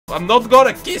I'm not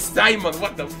gonna kiss Simon.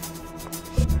 What the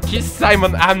kiss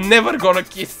Simon? I'm never gonna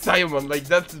kiss Simon. Like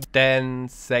that's 10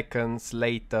 seconds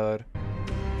later.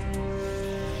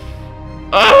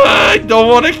 I don't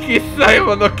wanna kiss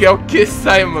Simon. Okay, I'll kiss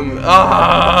Simon.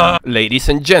 Ladies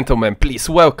and gentlemen, please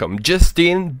welcome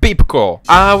Justin Bibko.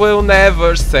 I will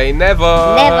never say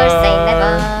never. Never say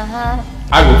never.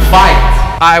 I will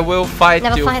fight. I will fight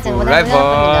Never you fight and forever.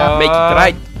 never. Make it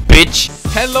right, bitch.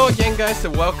 Hello again, guys,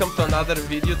 and welcome to another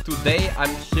video. Today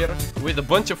I'm here with a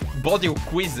bunch of BODIL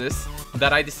quizzes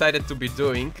that I decided to be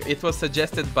doing. It was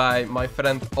suggested by my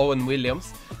friend Owen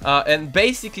Williams. And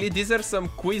basically these are some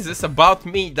quizzes about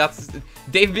me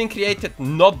they've been created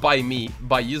not by me,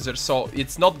 by users, so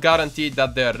it's not guaranteed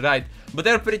that they're right, but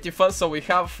they're pretty fun. So we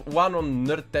have one on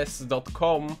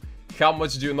nerdtest.com. How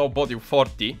much do you know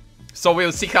BODIL40? So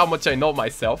we'll see how much I know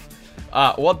myself.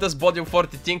 What does BODIL40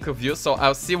 think of you? So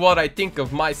I'll see what I think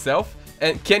of myself.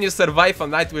 And can you survive a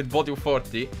night with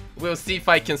BODIL40? We'll see if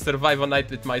I can survive a night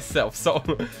with myself. So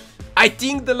I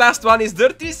think the last one is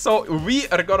dirty, so we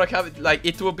are gonna have it like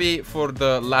it will be for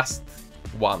the last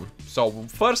one. So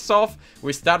first off,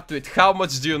 we start with how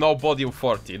much do you know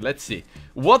BODIL40? Let's see.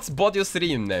 What's BODIL's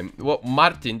real name? Well,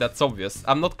 Martin, that's obvious.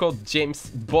 I'm not called James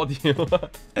BODIL.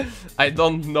 I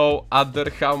don't know other.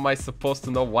 How am I supposed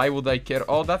to know? Why would I care?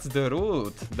 Oh, that's the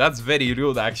rude. That's very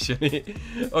rude, actually.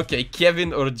 Okay,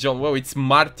 Kevin or John? Well, it's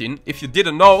Martin. If you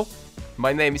didn't know,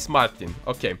 my name is Martin.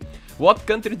 Okay. What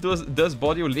country does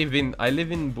BODIL live in? I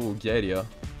live in Bulgaria.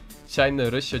 China,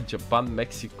 Russia, Japan,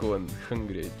 Mexico, and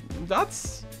Hungary.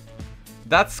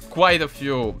 That's quite a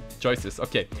few choices.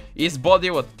 Okay. Is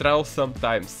BODIL a troll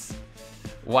sometimes?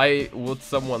 Why would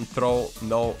someone troll?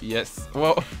 No, yes.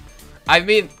 Well, I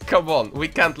mean, come on. We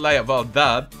can't lie about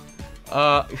that.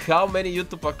 How many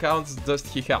YouTube accounts does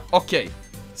he have? Okay.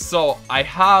 So, I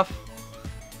have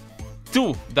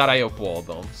 2 that I upload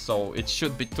on. So, it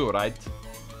should be 2, right?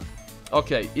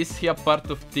 Okay, is he a part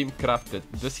of Team Crafted?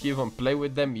 Does he even play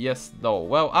with them? Yes, no.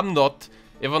 Well, I'm not,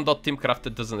 even though Team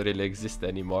Crafted doesn't really exist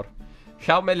anymore.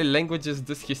 How many languages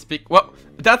does he speak? Well,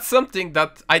 that's something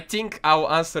that I think I'll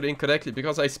answer incorrectly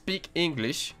because I speak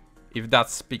English. If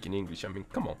that's speaking English, I mean,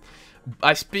 come on.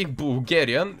 I speak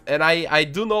Bulgarian and I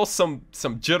do know some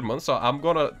German, so I'm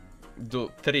gonna do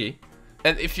 3.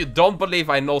 And if you don't believe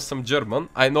I know some German,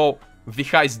 I know Wie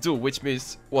heißt du, which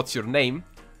means what's your name?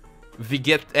 Wie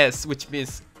geht es, which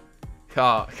means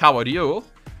how are you,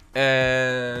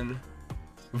 and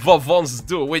wo wohnst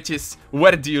du, which is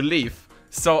where do you live.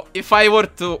 So if I were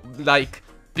to like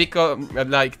pick a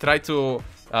try to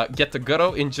get a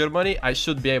girl in Germany, I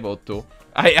should be able to.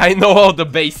 I know all the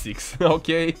basics.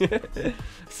 Okay.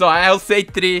 So I'll say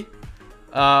 3.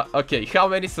 Okay, how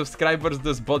many subscribers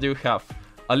does BODIL have?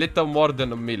 A little more than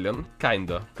 1 million,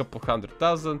 kinda. Couple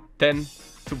 100,000, 10,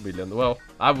 2 million. Well,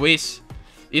 I wish.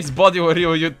 Is BODIL a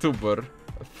real YouTuber?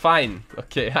 Fine.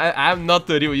 Okay, I'm not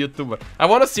a real YouTuber. I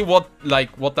want to see what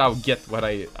I'll get when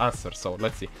I answer. So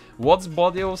let's see. What's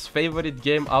BODIL's favorite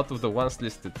game out of the ones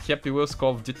listed? Happy Wheels,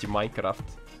 Call of Duty, Minecraft.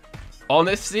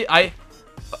 Honestly,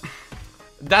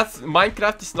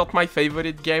 Minecraft is not my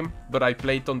favorite game, but I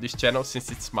play it on this channel since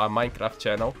it's my Minecraft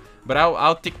channel. But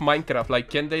I'll take Minecraft. Like,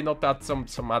 can they not add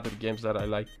some other games that I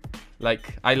like?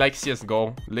 Like, I like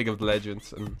CSGO, League of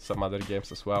Legends, and some other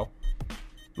games as well.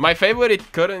 My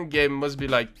favorite current game must be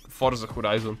like Forza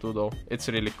Horizon 2 though. It's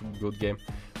a really good game.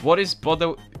 What is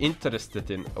BODIL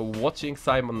interested in? Watching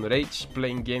Simon rage,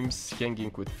 playing games, hanging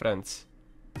with friends.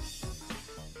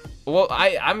 Well,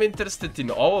 I'm interested in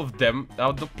all of them.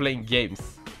 I'll do playing games.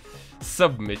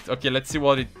 Submit. Okay, let's see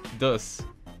what it does.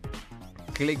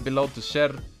 Click below to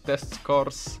share test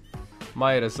scores.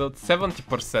 My result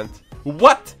 70%.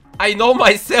 What? I know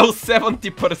myself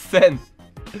 70%.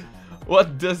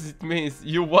 What does it mean?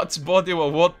 You watch BODIL a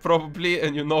lot probably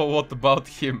and you know a lot about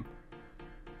him.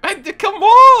 And come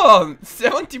on!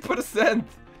 70%!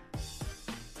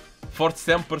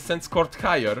 47% scored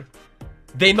higher.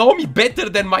 They know me better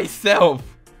than myself!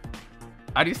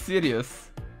 Are you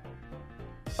serious?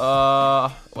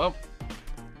 Well,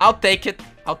 I'll take it.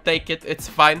 I'll take it. It's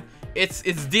fine. It's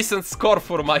decent score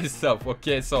for myself.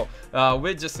 Okay, so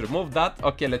we'll just remove that.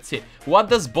 Okay, let's see. What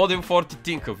does BODIL40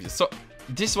 think of you? So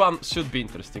this one should be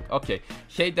interesting. Okay.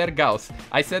 Hey there, Gauss.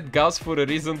 I said Gauss for a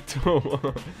reason too.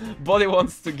 BODIL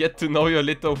wants to get to know you a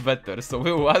little better, so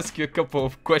we'll ask you a couple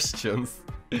of questions.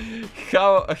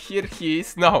 Here he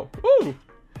is now. Ooh.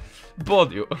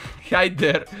 BODIL. Hi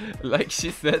there. Like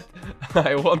she said,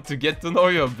 I want to get to know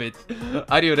you a bit.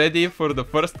 Are you ready for the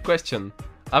first question?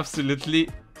 Absolutely.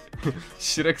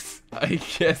 Shreks, I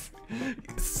guess.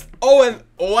 Owen,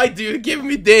 why do you give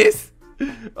me this?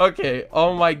 Okay,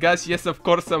 oh my gosh, yes, of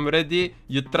course I'm ready.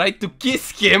 You tried to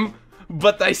kiss him,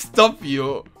 but I stop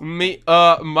you.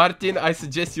 Martin, I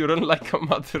suggest you run like a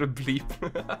mother bleep.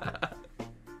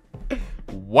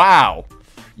 Wow.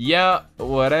 Yeah,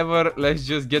 whatever, let's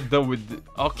just get done with it.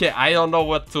 Okay, I don't know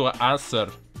what to answer.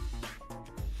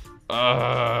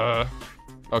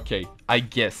 Okay, I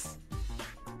guess.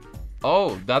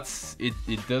 Oh, that's it.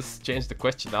 It does change the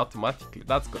question automatically.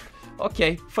 That's good.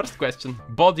 Okay, first question.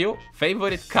 BODIL,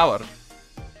 favorite color?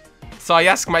 So I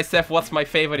ask myself, what's my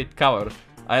favorite color?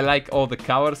 I like all the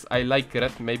colors. I like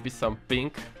red, maybe some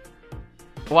pink.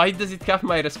 Why does it have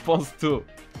my response too?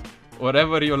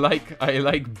 Whatever you like, I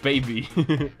like baby.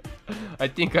 I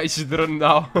think I should run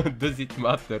now. Does it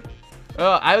matter?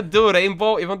 I would do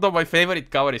rainbow, even though my favorite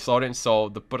color is orange, so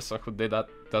the person who did that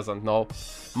doesn't know.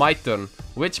 My turn.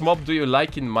 Which mob do you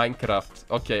like in Minecraft?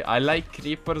 Okay, I like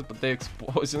creepers, but the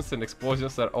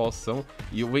explosions are awesome.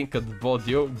 You wink at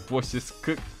BODIL, bushes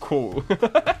cool.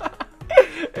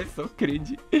 It's so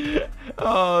cringy.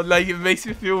 Oh, like it makes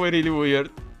me feel really weird.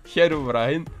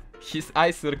 Herobrine, his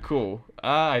eyes are cool.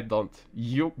 I don't.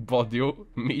 You, BODIL,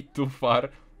 me too far.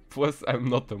 Plus, I'm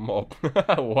not a mob.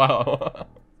 Wow.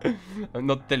 I'm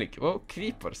not telling you. Well,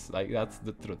 creepers, like that's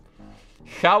the truth.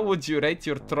 How would you rate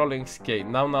your trolling scale?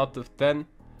 9 out of 10.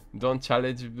 Don't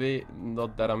challenge me,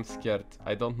 not that I'm scared.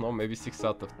 I don't know, maybe 6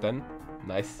 out of 10.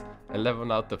 Nice.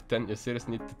 11 out of 10. You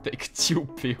seriously need to take chill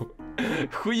pill.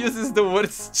 Who uses the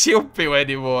word chill pill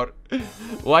anymore?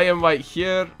 Why am I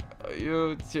here?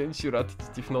 You change your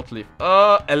attitude if not leave.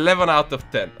 11 out of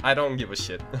 10. I don't give a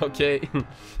shit. Okay.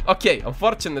 Okay,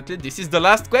 unfortunately this is the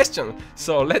last question,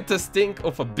 so let us think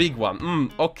of a big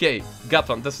one. Okay, got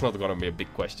one. That's not gonna be a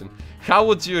big question. How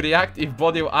would you react if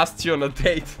BODIL asked you on a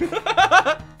date?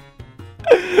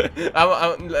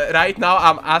 Right now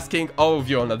I'm asking all of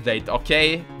you on a date,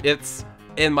 okay? It's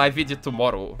in my video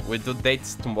tomorrow. We do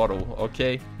dates tomorrow,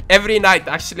 okay? Every night,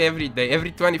 actually every day,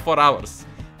 every 24 hours.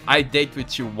 I date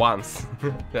with you once.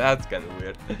 That's kind of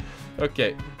weird.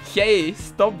 Okay. Hey,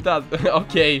 stop that.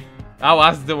 Okay, I'll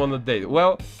ask them on a date.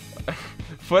 Well,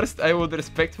 first I would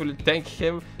respectfully thank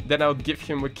him, then I would give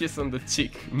him a kiss on the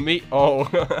cheek. Me, oh.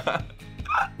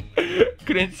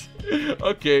 Cringe.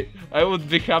 Okay, I would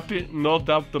be happy, no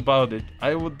doubt about it.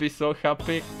 I would be so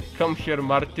happy. Come here,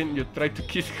 Martin. You tried to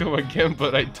kiss him again,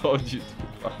 but I told you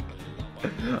to.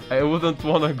 I wouldn't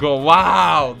wanna go.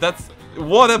 Wow, that's...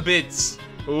 What a bitch.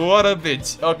 What a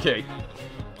bitch. Okay.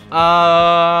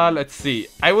 Let's see.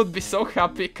 I would be so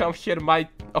happy. Come here, my...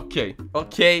 Okay.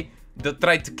 Okay. They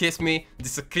tried to kiss me.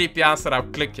 This is a creepy answer. I'll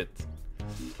click it.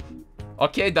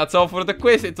 Okay, that's all for the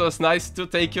quiz. It was nice to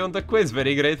take you on the quiz.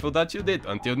 Very grateful that you did.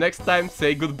 Until next time,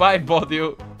 say goodbye,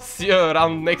 BODIL. See you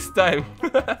around next time.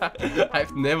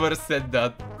 I've never said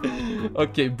that.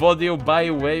 Okay, BODIL,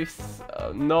 bye, waves.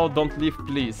 No, don't leave,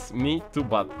 please. Me too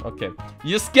bad. Okay.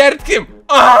 You scared him!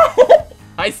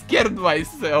 I scared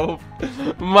myself.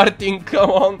 Martin,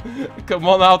 come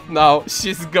on out now.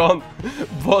 She's gone.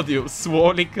 BODIL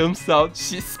slowly comes out.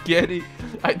 She's scary.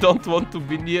 I don't want to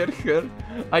be near her.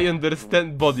 I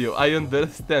understand, BODIL. I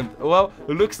understand. Well,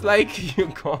 looks like you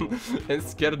gone and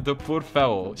scared the poor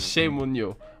fellow. Shame on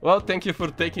you. Well, thank you for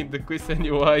taking the quiz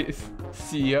anyways.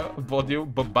 See ya,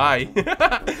 BODIL. Bye-bye.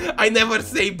 I never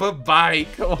say bye-bye.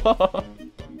 Come on.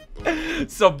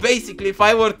 So basically, if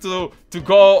I were to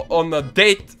go on a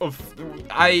date of...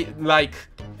 I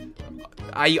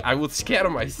would scare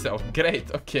myself.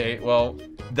 Great, okay, well,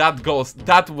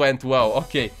 that went well,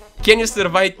 okay. Can you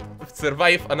survive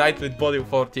a night with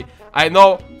BODIL40? I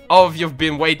know all of you've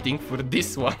been waiting for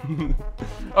this one.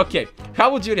 Okay,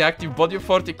 how would you react if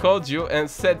BODIL40 called you and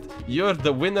said you're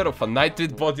the winner of a night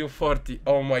with BODIL40?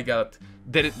 Oh my god,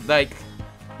 there is like...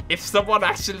 If someone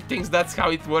actually thinks that's how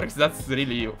it works, that's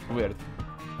really weird.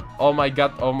 Oh my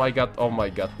god, oh my god, oh my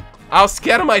god. I'll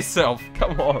scare myself,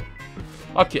 come on.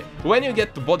 Okay, when you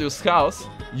get to BODIL's house,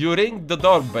 you ring the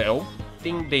doorbell.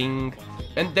 Ding ding.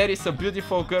 And there is a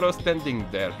beautiful girl standing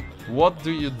there. What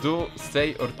do you do,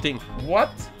 say or think?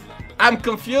 What? I'm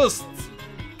confused.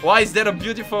 Why is there a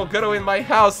beautiful girl in my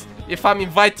house if I'm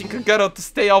inviting a girl to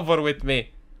stay over with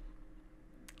me?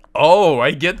 Oh,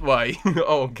 I get why.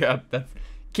 Oh god, that's...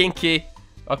 Kinky.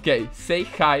 Okay, say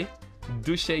hi.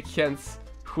 Do shake hands.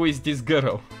 Who is this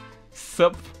girl?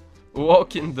 Sup.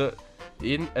 Walk in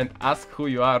and ask who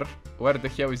you are. Where the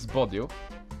hell is BODIL?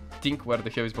 Think where the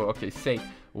hell is BODIL. Okay, say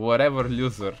whatever,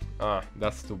 loser. Ah,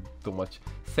 that's too much.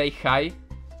 Say hi.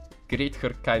 Greet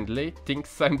her kindly. Think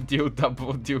some dude,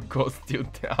 double dude, ghost dude.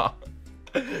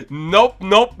 Nope,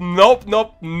 nope, nope,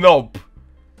 nope, nope.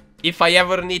 If I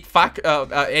ever need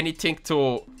anything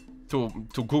to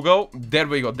Google, there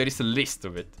we go, there is a list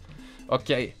of it.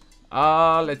 Okay.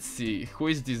 Let's see. Who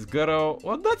is this girl?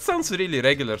 Well, that sounds really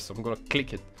regular, so I'm gonna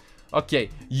click it. Okay,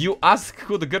 you ask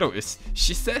who the girl is.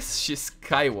 She says she's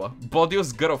Kaiwa,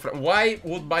 Bodil's girlfriend. Why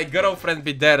would my girlfriend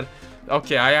be there?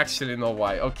 Okay, I actually know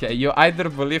why. Okay, you either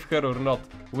believe her or not.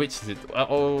 Which is it?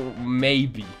 Oh,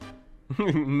 maybe.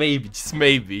 Maybe, just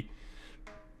maybe.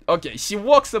 Okay, she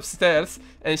walks upstairs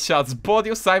and shouts,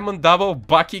 Bodil, Simon, Double,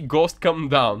 Bucky, Ghost, come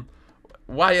down.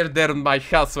 Why are they in my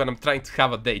house when I'm trying to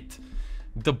have a date?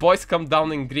 The boys come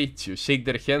down and greet you. Shake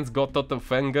their hands, go toto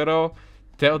fangaro.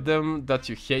 Tell them that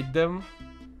you hate them.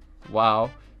 Wow.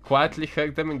 Quietly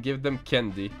hug them and give them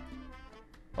candy.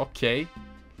 Okay.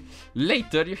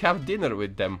 Later you have dinner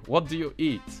with them. What do you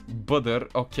eat? Butter.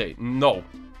 Okay, no.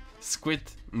 Squid.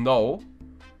 No.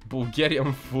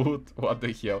 Bulgarian food. What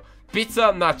the hell?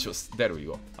 Pizza, nachos. There we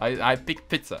go. I picked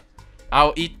pizza.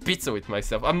 I'll eat pizza with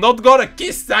myself. I'm not gonna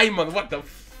kiss Simon. What the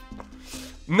f...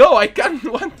 No, I can't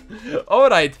want...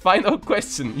 Alright, final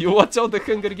question. You watch all the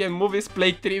Hunger Game movies,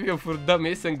 play trivia for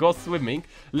dummies and go swimming.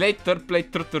 Later play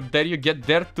truth or dare. You get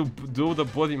there to do the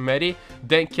Bloody Mary,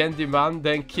 then Candyman,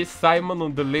 then kiss Simon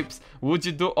on the lips. Would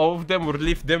you do all of them or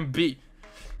leave them be?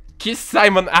 Kiss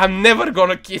Simon. I'm never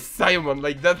gonna kiss Simon.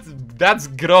 Like, that's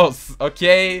gross,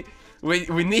 okay?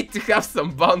 We need to have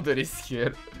some boundaries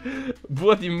here.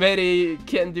 Bloody Mary,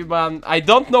 Candyman. I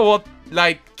don't know what,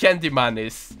 like, Candyman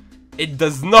is. It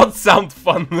does not sound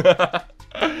fun.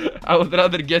 I would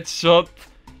rather get shot.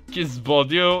 Kiss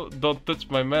Bodil. Don't touch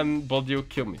my man. Bodil,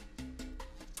 kill me.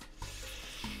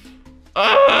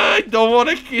 I don't want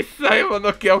to kiss Simon.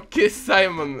 Okay, I'll kiss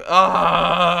Simon.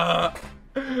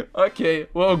 Okay,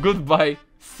 well, goodbye.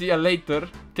 See ya later.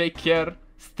 Take care.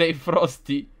 Stay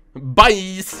frosty.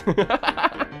 Bye.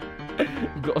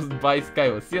 Ghost by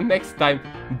Skyward. See you next time.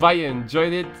 Bye.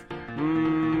 Enjoyed it.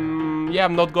 Yeah,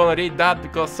 I'm not gonna read that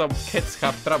because some kids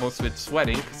have troubles with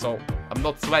swearing, so I'm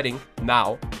not swearing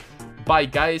now. Bye,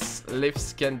 guys. Leave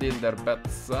candy in their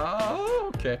beds.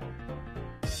 Okay.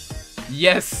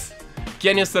 Yes.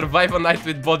 Can you survive a night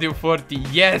with BODIL40?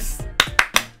 Yes.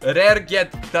 Rare get.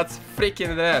 That's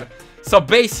freaking rare. So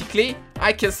basically,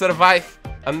 I can survive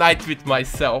a night with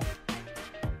myself.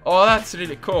 Oh, that's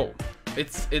really cool.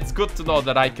 It's good to know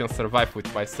that I can survive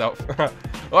with myself.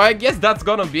 Well, I guess that's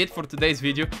gonna be it for today's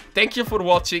video. Thank you for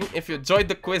watching. If you enjoyed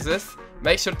the quizzes,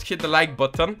 make sure to hit the like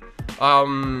button.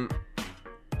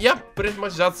 Yeah, pretty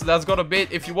much that's gonna be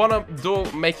it. If you wanna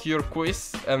make your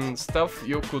quiz and stuff,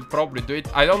 you could probably do it.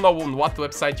 I don't know on what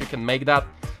website you can make that,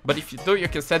 but if you do, you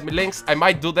can send me links. I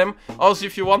might do them. Also,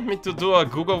 if you want me to do a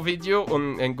Google video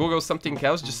and Google something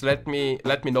else, just let me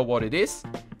know what it is,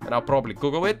 and I'll probably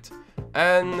Google it.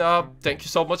 And thank you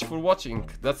so much for watching.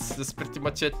 That's pretty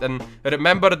much it. And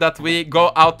remember that we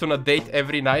go out on a date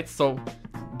every night, so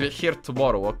be here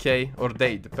tomorrow, okay? Or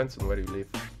day, depends on where you live.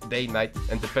 Day, night,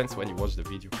 and depends when you watch the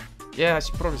video. Yeah, I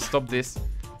should probably stop this.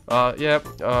 Yeah,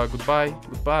 goodbye,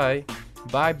 goodbye,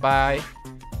 bye-bye,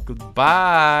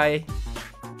 goodbye.